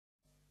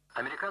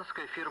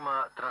Американская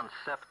фирма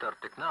Transceptor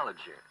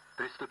Technology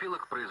приступила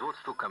к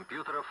производству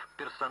компьютеров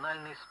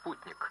 «Персональный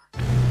спутник».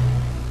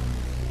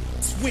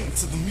 Swing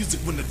to the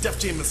music when the Deff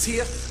Jam is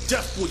here.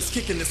 Deaf boys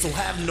kicking it, so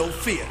have no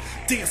fear.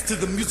 Dance to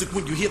the music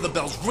when you hear the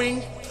bells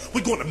ring.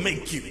 We're gonna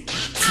make you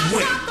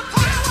swing.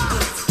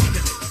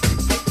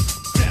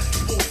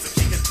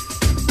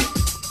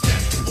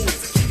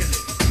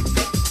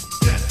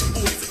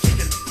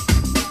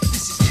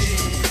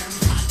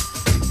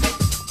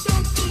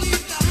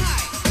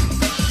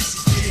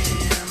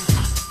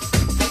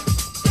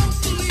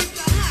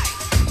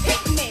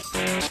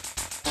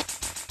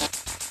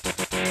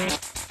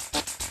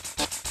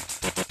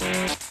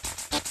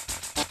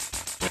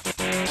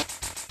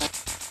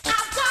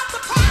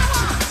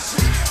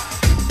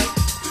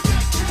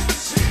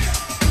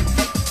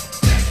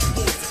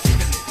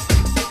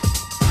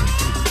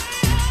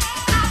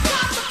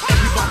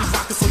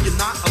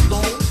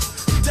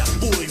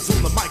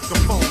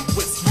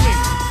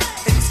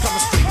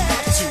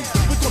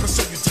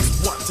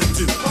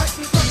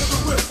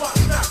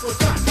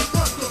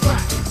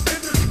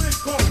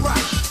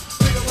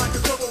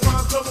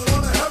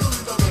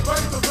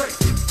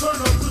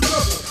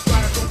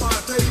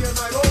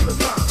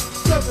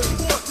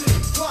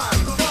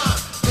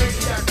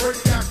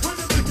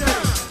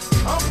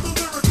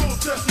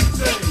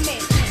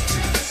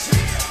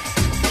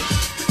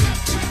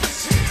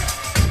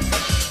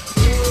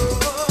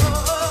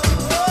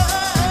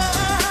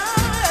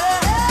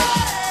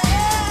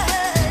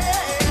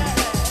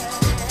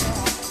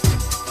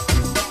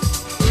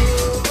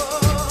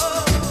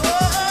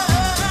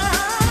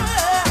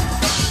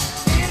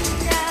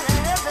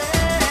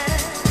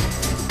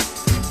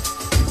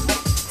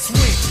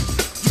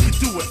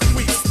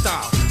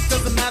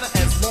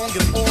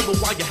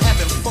 While you're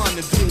having fun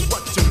and doing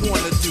what you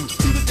wanna do.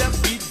 To the deaf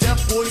beat, Deaf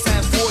boys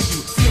have for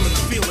you. Feeling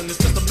the feeling is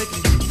just a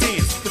making you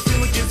dance. The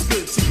feeling gets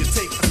good till you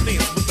take a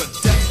stance with the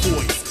Deaf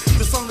boys.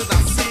 The song that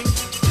I sing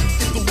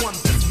is the one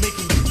that's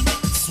making you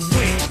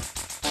swing.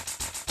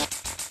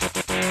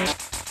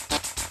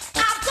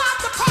 I've got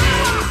the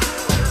power.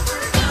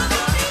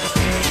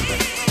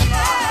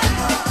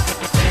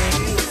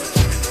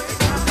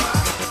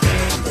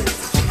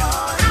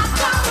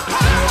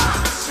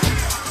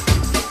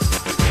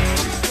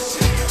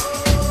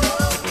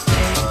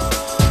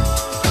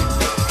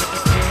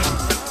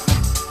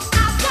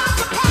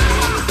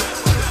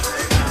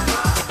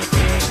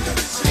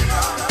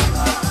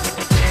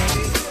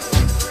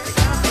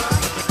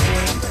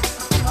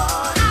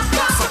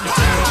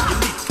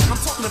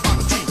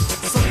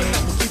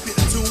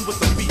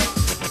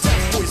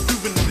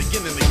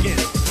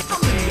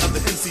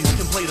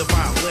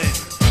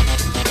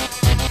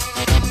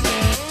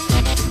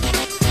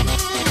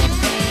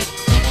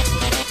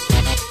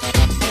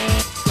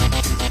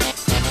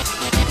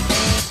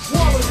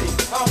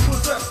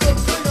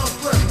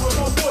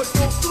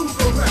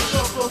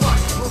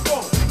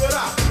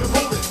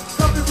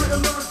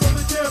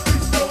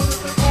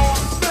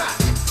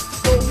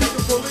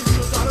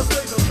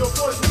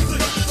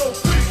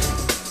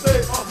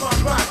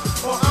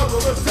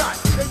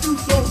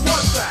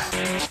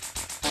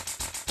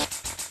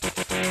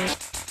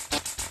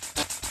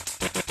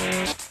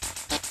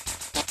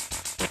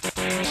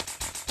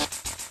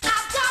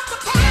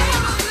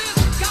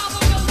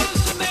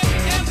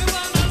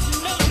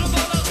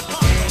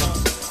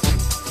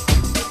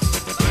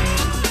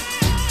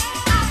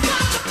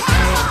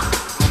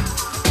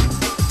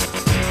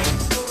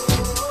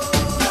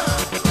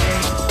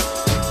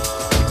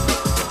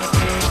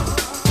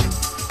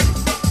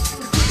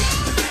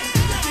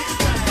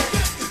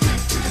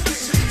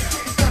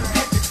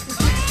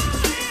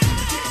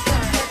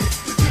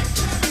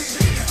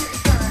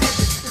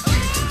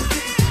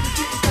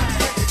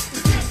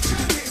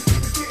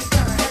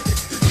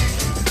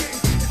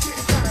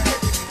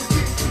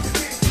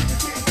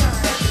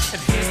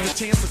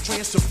 Chance to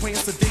trance, to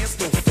prance, to dance,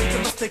 no fake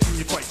and mistaken,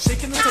 you're quite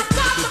shaking and taking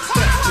the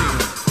Deff Jam.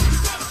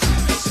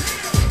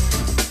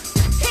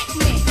 Hit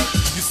me.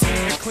 You sing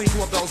and clean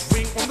while bells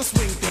ring on the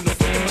swing thing, no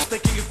fake and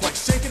mistaken, you're quite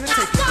shaking and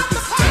taking with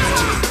this Deff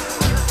Jam.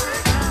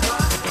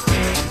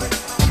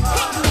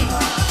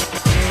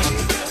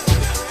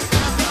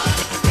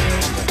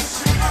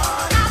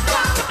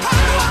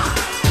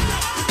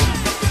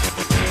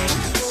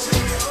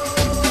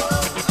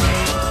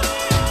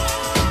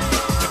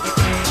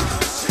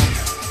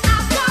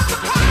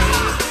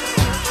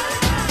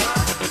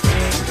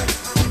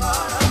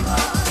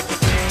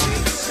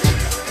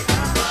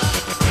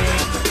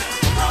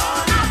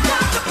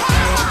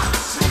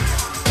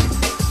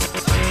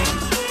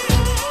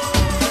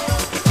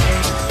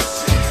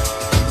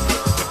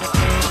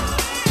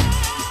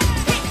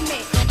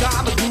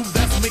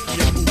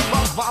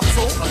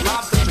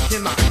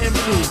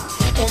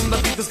 On the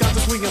beat, this got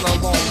you swinging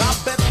along. I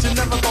bet you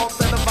never thought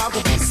that a vibe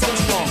would be so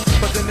strong.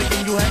 But then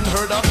again, you hadn't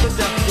heard of the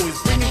Deaf Boys,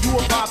 bringing you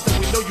a vibe that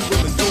we know you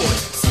will enjoy.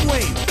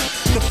 Swing,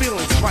 the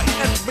feeling's right.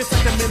 Every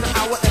second, minute,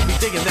 hour, every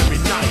day and every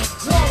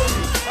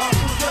night.